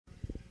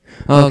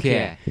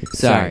Okay,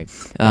 sorry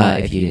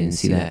if you didn't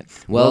see that.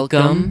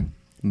 Welcome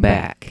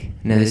back.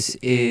 Now this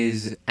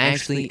is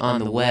actually on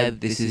the web.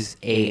 This is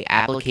a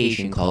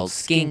application called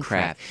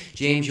Skincraft.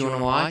 James, you want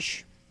to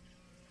watch?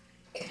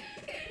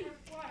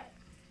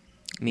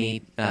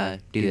 Me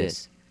do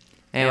this.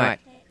 Anyway,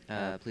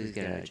 please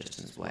get out of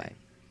Justin's way.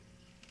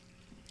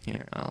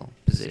 Here, I'll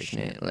position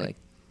it like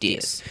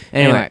this.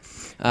 Anyway,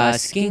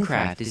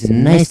 Skincraft is a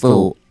nice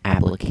little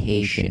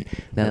application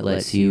that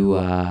lets you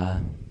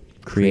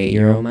create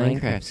your own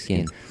Minecraft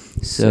skin.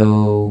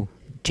 So,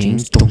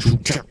 James, don't you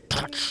dare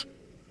touch.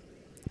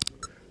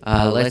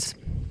 Let's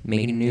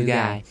make a new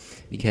guy,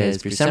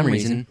 because for some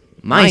reason,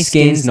 my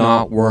skin's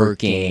not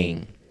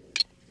working.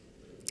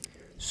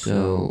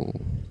 So,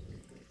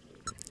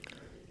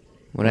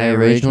 what I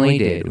originally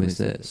did was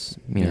this,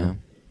 No,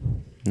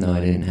 I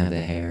didn't have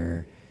the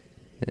hair.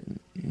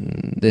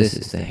 This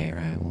is the hair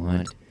I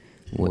want,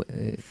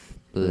 with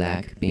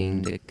black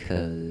being the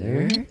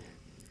color.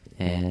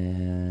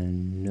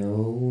 And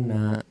no,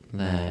 not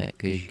that,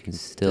 because you can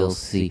still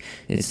see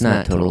it's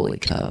not totally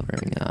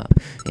covering up.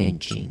 And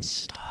Gene,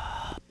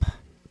 stop.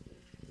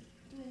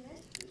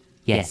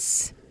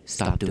 Yes,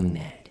 stop doing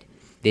that.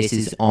 This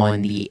is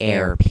on the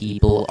air.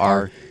 People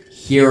are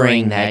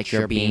hearing that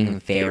you're being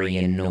very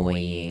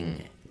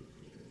annoying.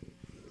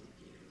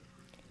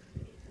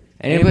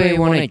 Anybody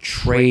want to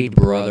trade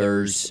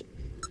brothers?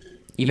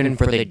 Even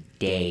for the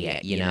day,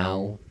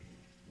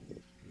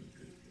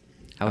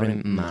 I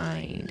wouldn't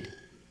mind.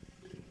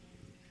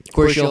 Of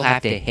course, you'll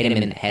have to hit him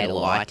in the head a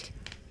lot.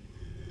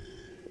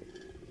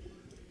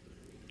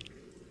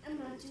 I'm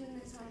not doing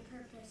this on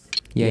purpose.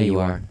 Yeah, you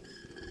are.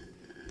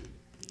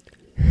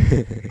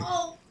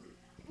 Oh,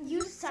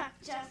 you suck,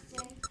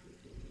 Justin.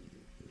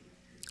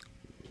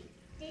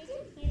 Did you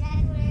hear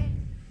that word?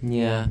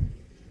 Yeah.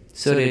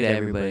 So did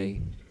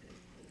everybody.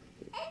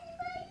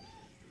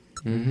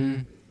 Everybody? Mm-hmm.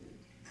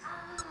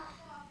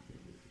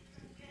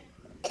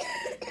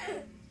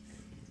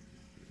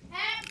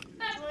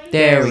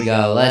 There we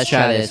go. Let's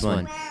try this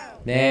one.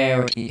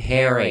 There,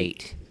 hair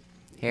 8.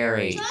 Hair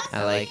 8.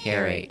 I like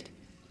hair 8.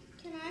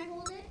 Can I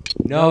hold it?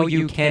 No,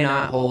 you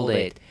cannot hold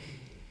it.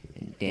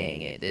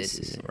 Dang it, this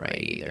isn't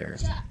right either.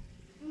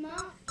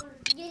 Mom,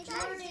 get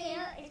your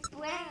hair is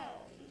brown.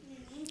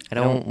 I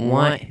don't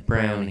want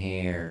brown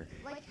hair.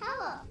 Like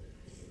color.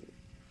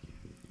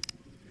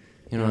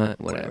 You know what?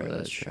 Whatever,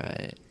 let's try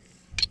it.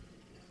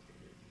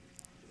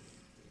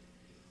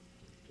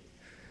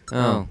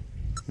 Oh.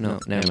 No,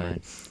 never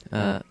mind.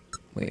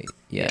 Wait,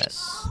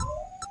 yes.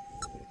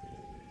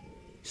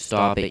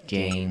 Stop it,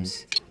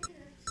 James.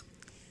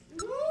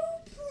 No,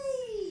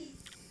 please.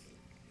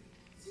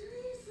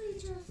 Seriously,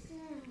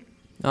 Justin.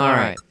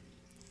 Alright.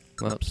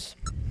 Whoops.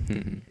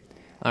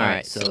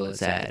 Alright, so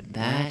let's add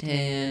that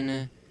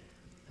in.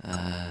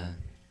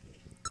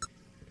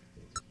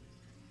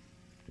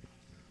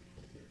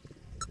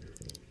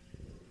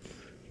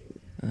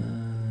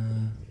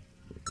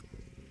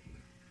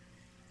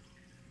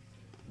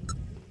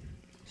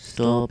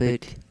 Stop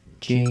it,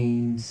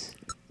 James.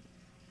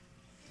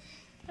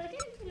 You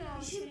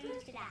should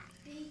put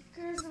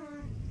speakers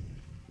on.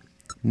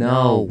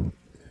 No.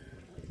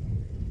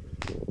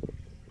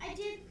 I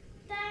did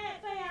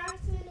that by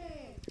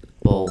accident.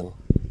 Bull.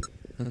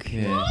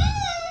 Okay. Don't!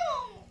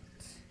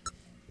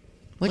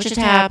 What just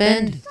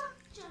happened? Suck,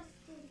 Justin.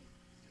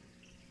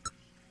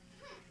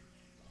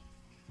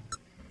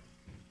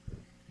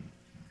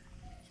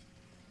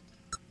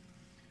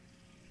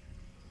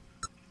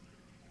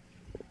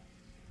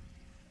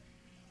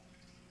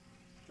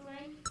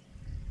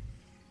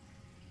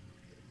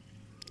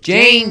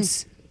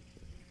 James!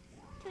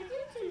 Tell him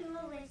to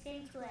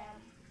listen to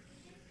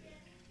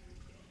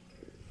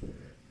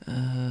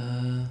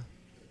him.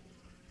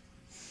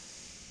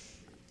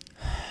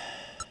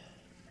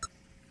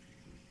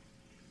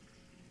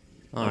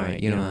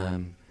 Alright,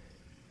 I'm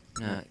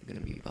not gonna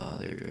be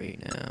bothered right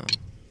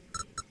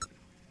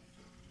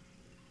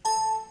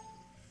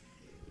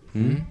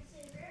now.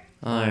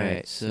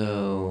 Alright,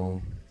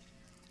 so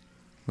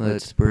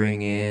let's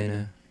bring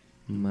in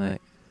my...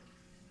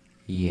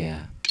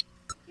 Yeah.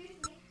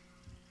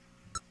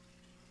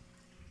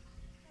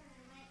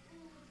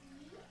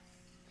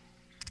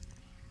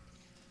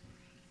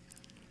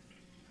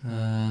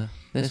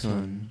 This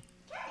one.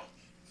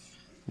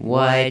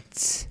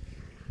 What?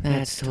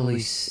 That's totally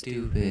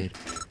stupid.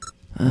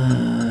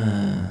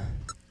 Can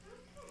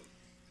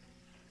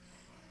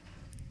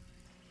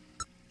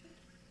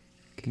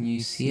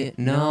you see it?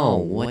 No,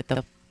 what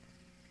the...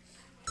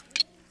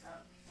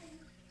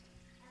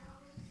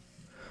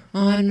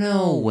 Oh,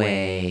 no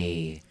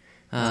way.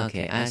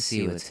 Okay, I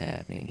see what's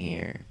happening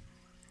here.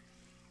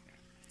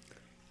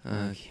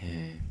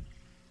 Okay.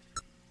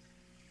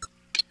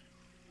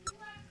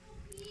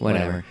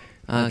 Whatever.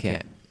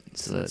 Okay,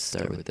 so let's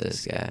start with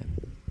this guy.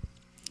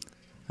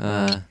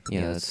 Yeah,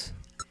 let's...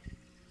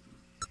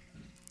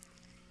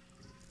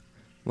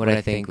 What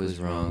I think was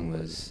wrong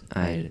was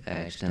I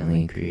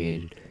accidentally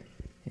created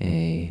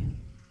a...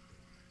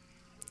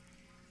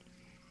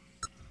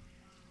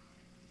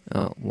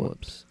 Oh,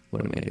 whoops.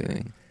 What am I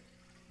doing?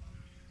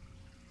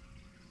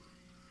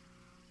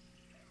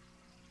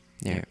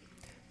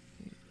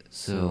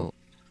 So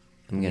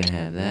I'm gonna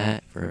have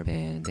that for a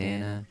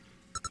bandana.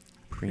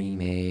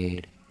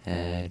 Pre-made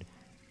head,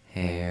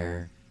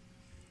 hair.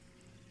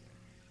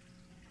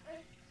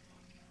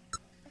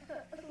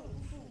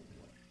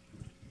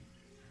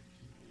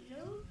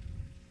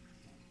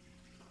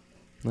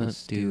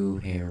 Let's do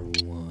hair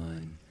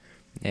 1.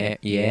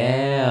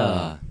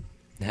 Yeah!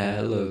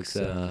 That looks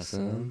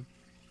awesome.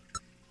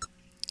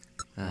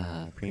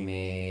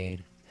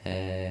 Pre-made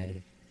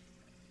head,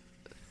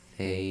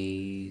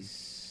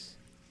 face,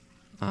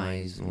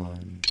 eyes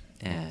 1,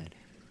 add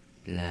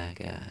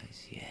black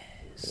eyes,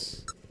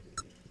 yes.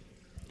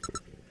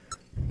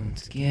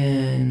 Once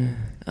again,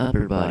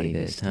 upper body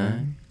this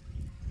time.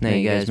 Now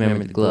you guys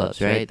remember the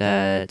gloves, right?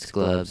 That's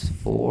gloves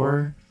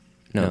 4,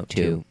 no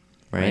 2,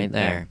 right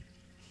there.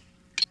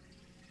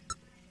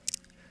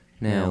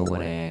 Now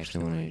what I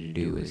actually wanted to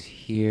do is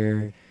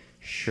here,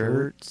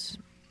 shirts.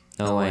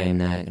 Oh, I am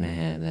not going to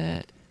have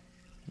that.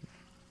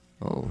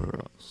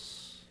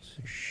 Overalls,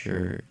 so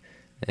shirt.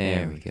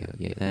 There we go.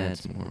 Yeah,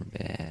 that's more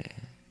badass.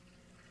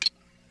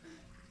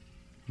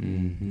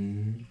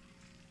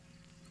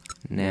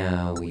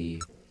 Now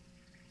we...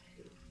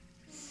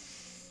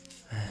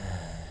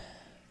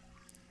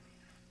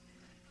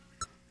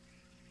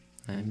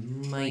 I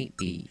might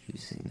be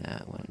using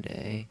that one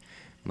day,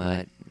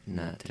 but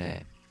not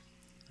today.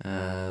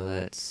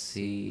 Let's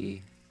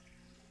see.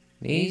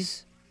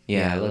 These?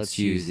 Yeah, let's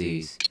use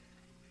these.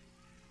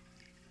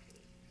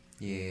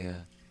 Yeah.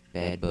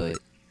 Bad butt.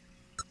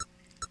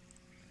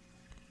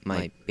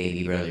 My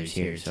baby brother's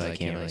here, so I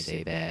can't really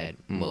say bad.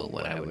 Well,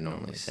 what I would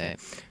normally say.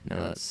 Now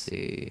let's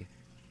see.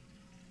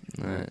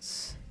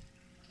 Let's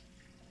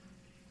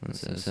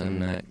have something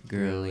not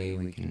girly.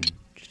 We can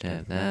just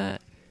have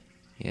that.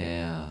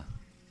 Yeah.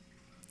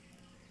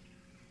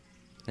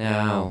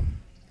 Now,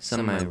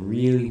 something I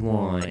really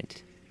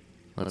want.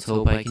 Let's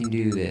hope I can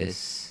do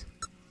this.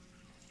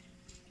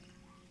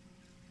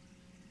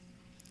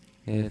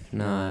 If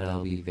not,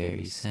 I'll be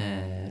very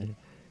sad.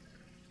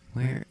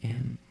 Where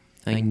am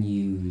I?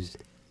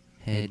 Unused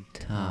head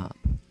top.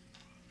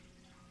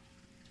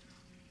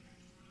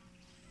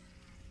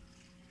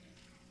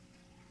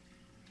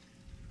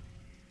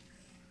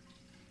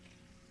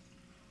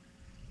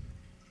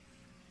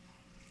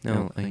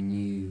 No,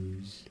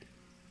 unused.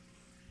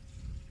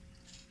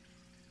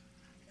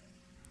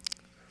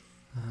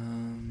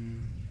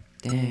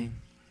 Dang.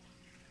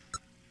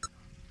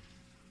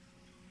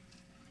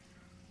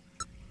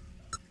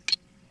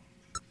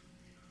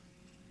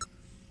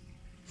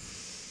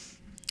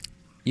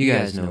 You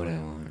guys know what I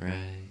want,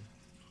 right?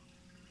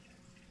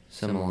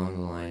 Some along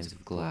the lines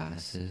of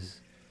glasses.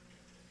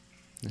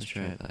 Let's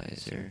try a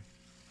visor.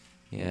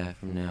 Yeah,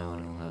 from now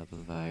on I'll have a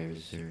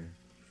visor.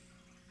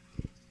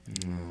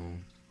 No.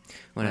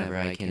 Whatever,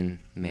 I can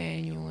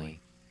manually.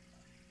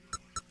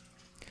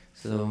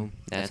 So,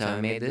 that's how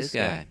I made this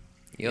guy.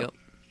 Yep.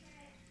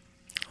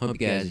 Hope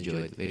you guys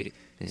enjoyed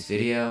this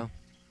video.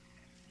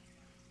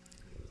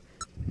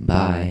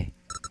 Bye.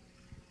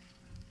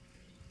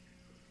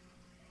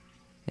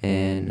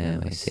 And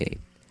now I save.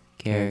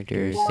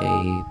 Character,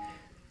 save.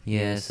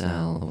 Yes,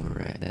 I'll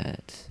override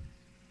that.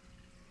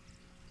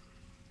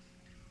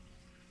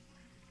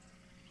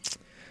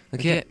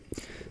 Okay.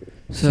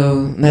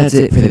 So, that's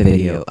it for the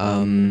video.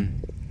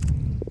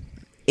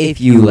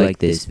 If you like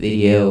this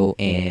video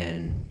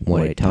and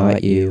what I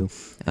taught you,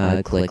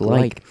 click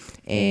like.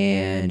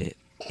 And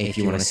if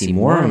you want to see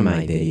more of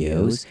my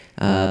videos,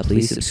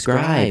 please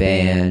subscribe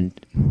and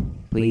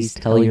please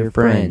tell your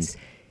friends.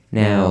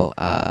 Now,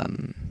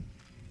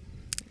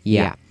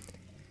 yeah,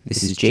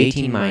 this is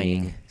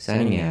JTeenmining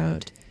signing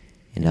out,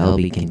 and I'll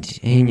be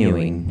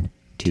continuing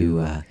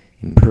to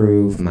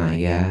improve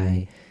my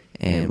guy.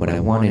 And what I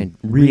want to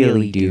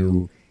really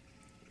do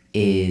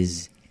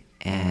is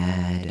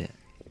add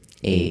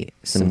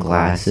some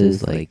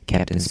glasses like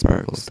Captain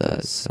Sparkles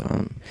does. So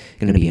I'm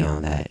gonna be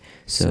on that.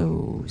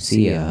 So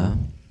see ya,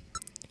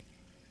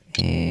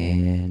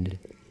 and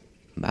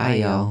bye,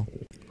 y'all.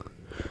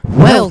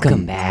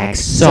 Welcome back.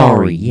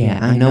 Sorry, yeah,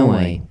 I know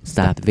I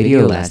stopped the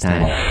video last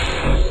time.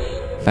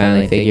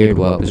 Finally figured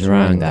what was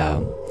wrong,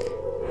 though.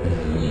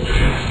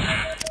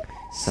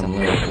 Some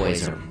little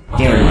boys are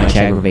very much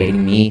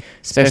aggravating me,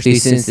 especially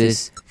since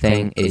this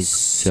thing is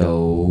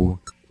so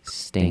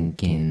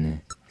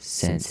stinking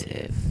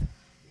sensitive.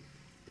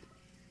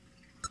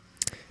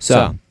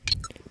 So,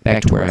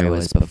 back to where I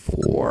was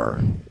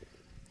before,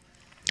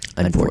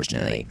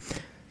 unfortunately.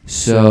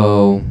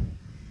 So,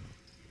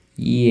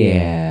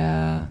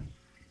 yeah.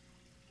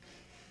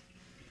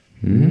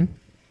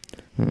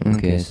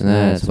 Okay, so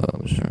that's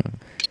what was wrong.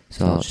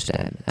 So I'll just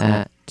add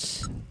that.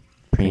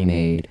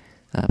 Pre-made,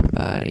 upper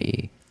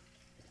body.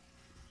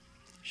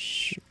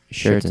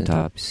 Shirts and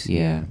tops,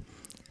 yeah.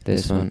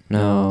 This one,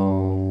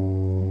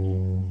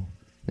 no.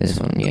 This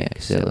one, yeah,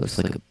 because it looks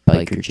like a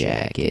biker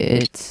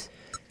jacket.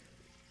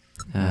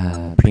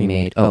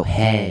 Pre-made, oh,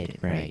 head,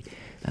 right.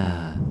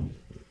 I'm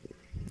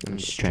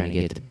just trying to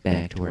get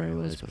back to where I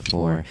was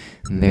before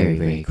very,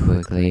 very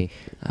quickly.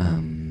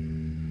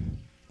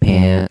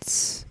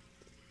 Pants.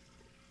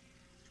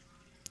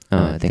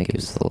 Oh, think it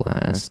was the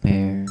last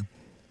pair.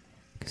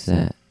 Cause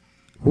that,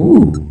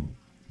 ooh,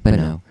 but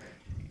no.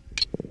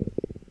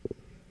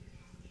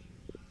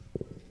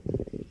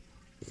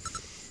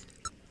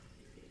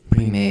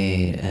 We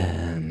made,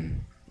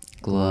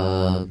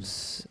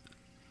 gloves,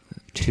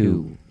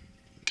 2.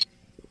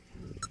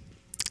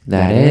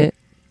 That it?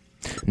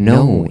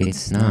 No,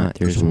 it's not.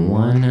 There's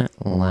one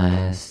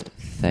last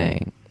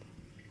thing.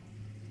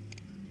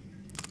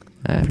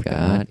 I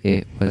forgot.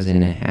 It was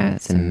in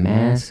hats and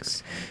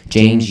masks.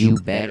 James, you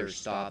better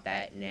stop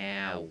that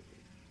now.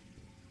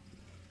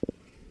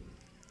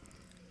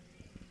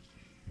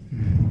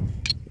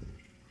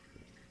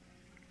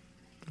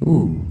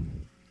 Ooh.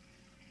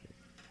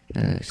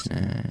 That looks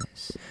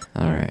nice.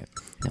 Alright.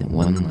 And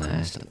one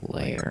last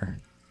layer.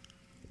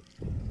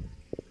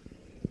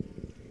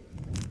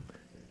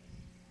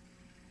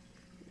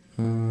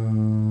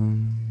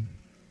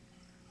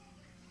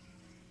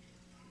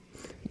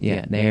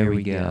 Yeah, there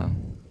we go.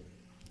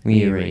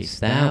 We erase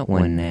that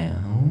one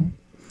now.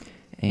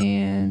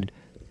 And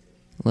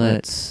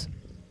let's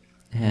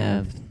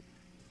have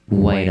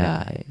white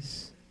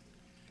eyes.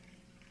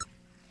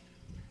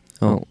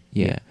 Oh,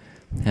 yeah.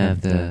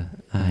 Have the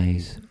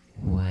eyes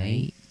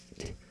white.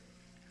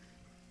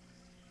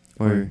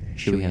 Or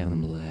should we have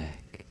them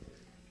black?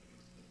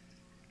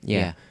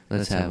 Yeah,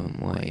 let's have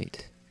them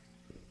white.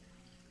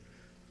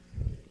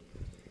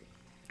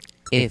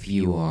 If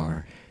you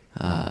are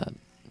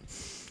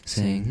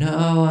saying,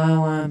 no, I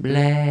want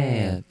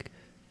black.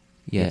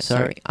 Yeah,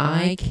 sorry,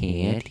 I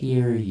can't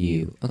hear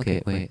you.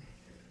 Okay, wait.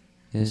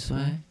 This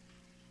way?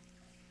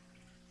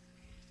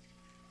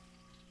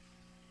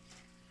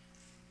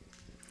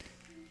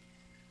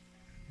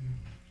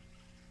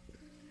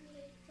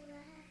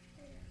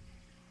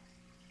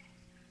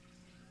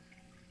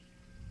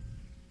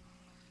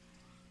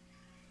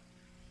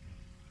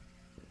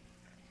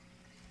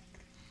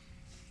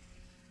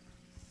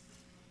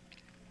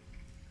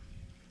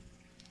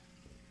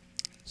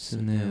 So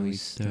now we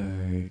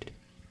start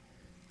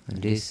on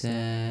this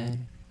side.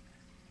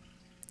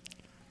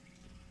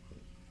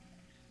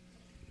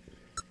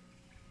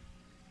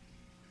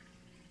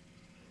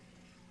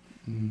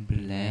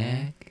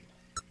 Black.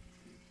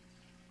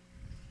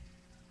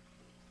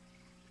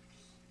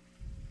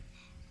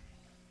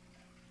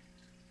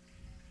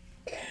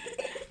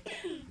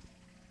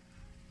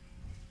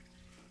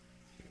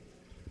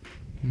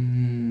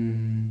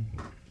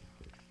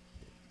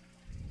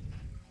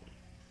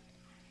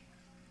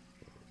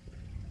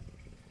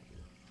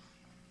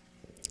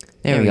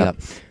 There we go.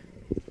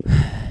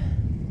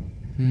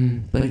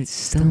 But it's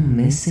still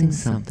missing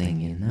something,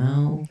 you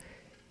know?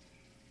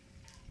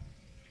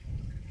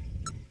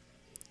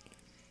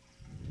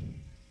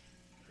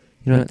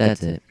 You know what,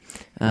 that's it.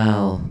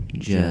 I'll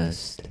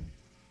just...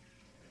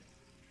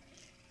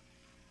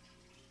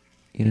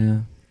 You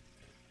know?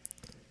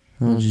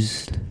 I'll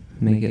just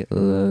make it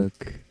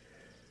look...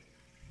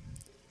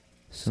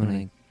 So when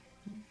I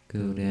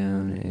go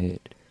down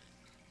it...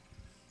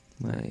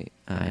 My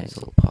eyes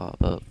will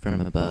pop up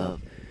from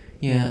above.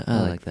 Yeah,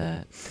 I like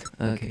that.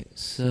 Okay,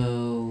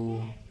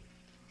 so...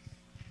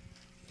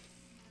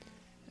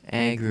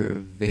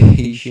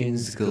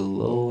 Aggravations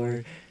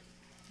galore.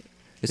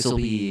 This'll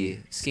be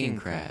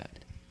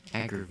Skincraft.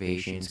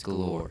 Aggravations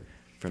galore.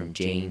 From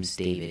James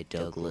David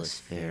Douglas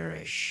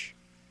Farish.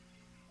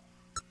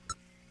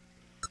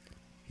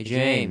 Hey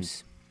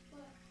James.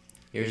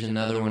 Here's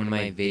another one of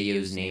my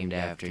videos named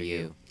after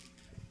you.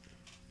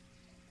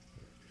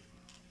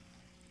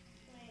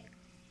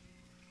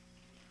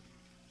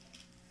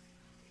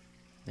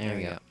 There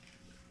we go.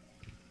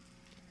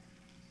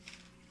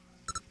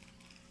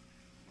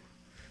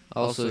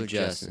 Also,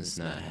 Justin's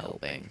not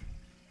helping.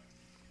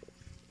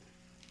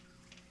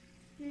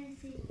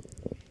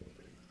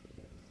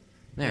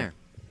 There.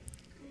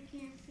 I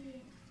can't see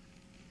it.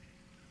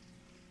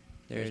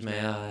 There's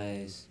my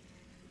eyes.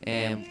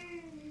 And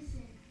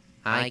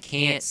I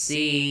can't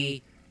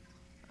see.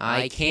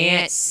 I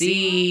can't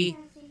see.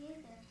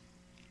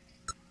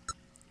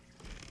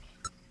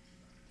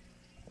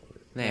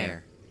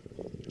 There.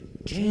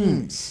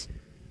 James.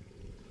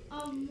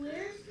 Where's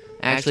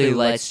the... Actually,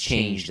 let's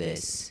change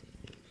this.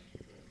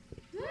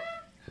 What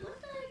the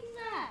heck is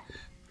that?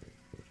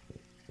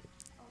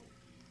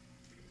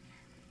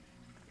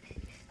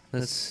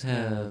 Let's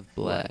have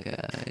black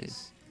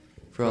eyes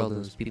for all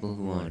those people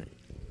who want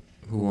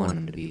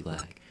them to be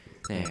black.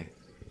 There.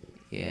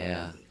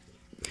 Yeah.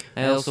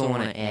 I also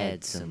want to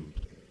add some,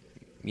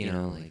 you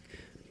know, like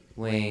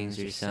wings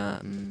or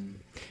something.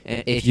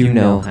 If you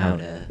know how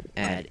to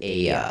add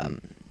a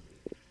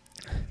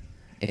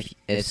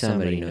if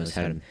somebody knows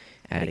how to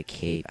add a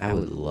cape, I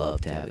would love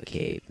to have a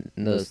cape.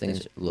 Those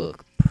things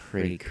look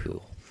pretty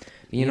cool.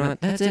 But you know what?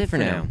 That's it for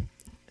now.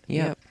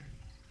 Yep.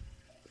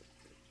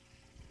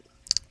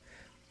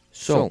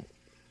 So,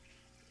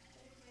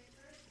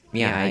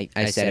 yeah,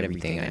 I said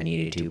everything I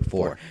needed to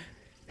before.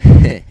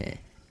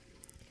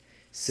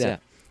 So,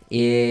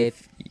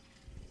 if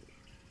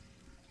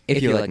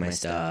you like my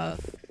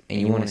stuff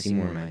and you want to see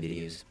more of my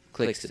videos,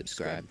 click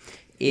subscribe.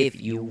 If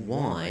you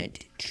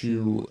want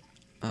to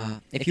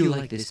if you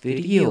like this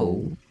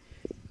video,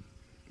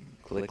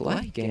 click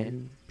like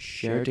and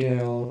share it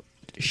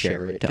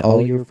to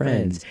all your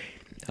friends.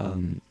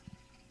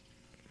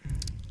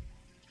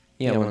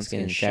 Yeah, once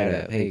again, shout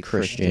out, hey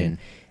Christian,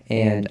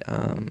 and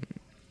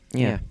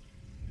yeah,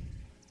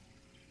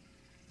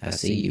 I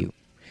see you.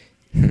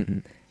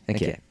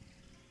 Okay.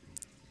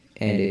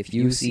 And if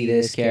you see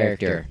this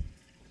character,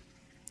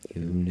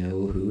 you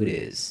know who it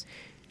is.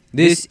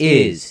 This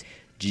is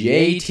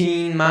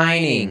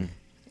JTeenmining,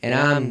 and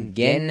I'm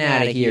getting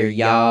out of here,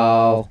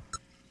 y'all.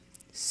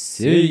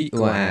 See.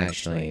 Well,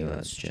 actually,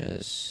 let's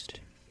just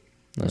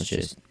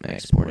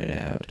export it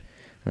out.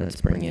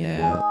 Let's bring it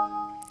out.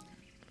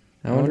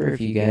 I wonder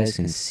if you guys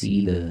can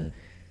see the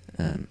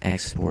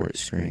export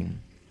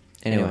screen.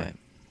 Anyway,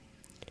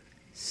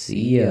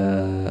 see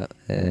ya,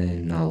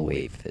 and I'll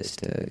wait for this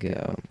to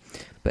go.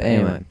 But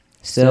anyway,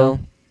 still,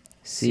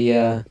 see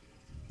ya.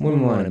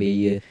 Wouldn't want to be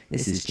you.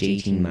 This is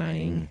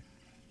JTeenmining.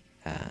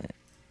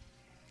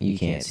 You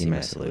can't see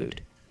my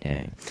salute.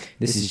 Dang.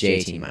 This is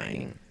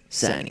JTeenmining.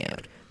 Signing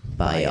out.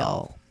 Bye,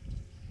 y'all.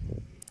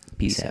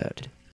 Peace out.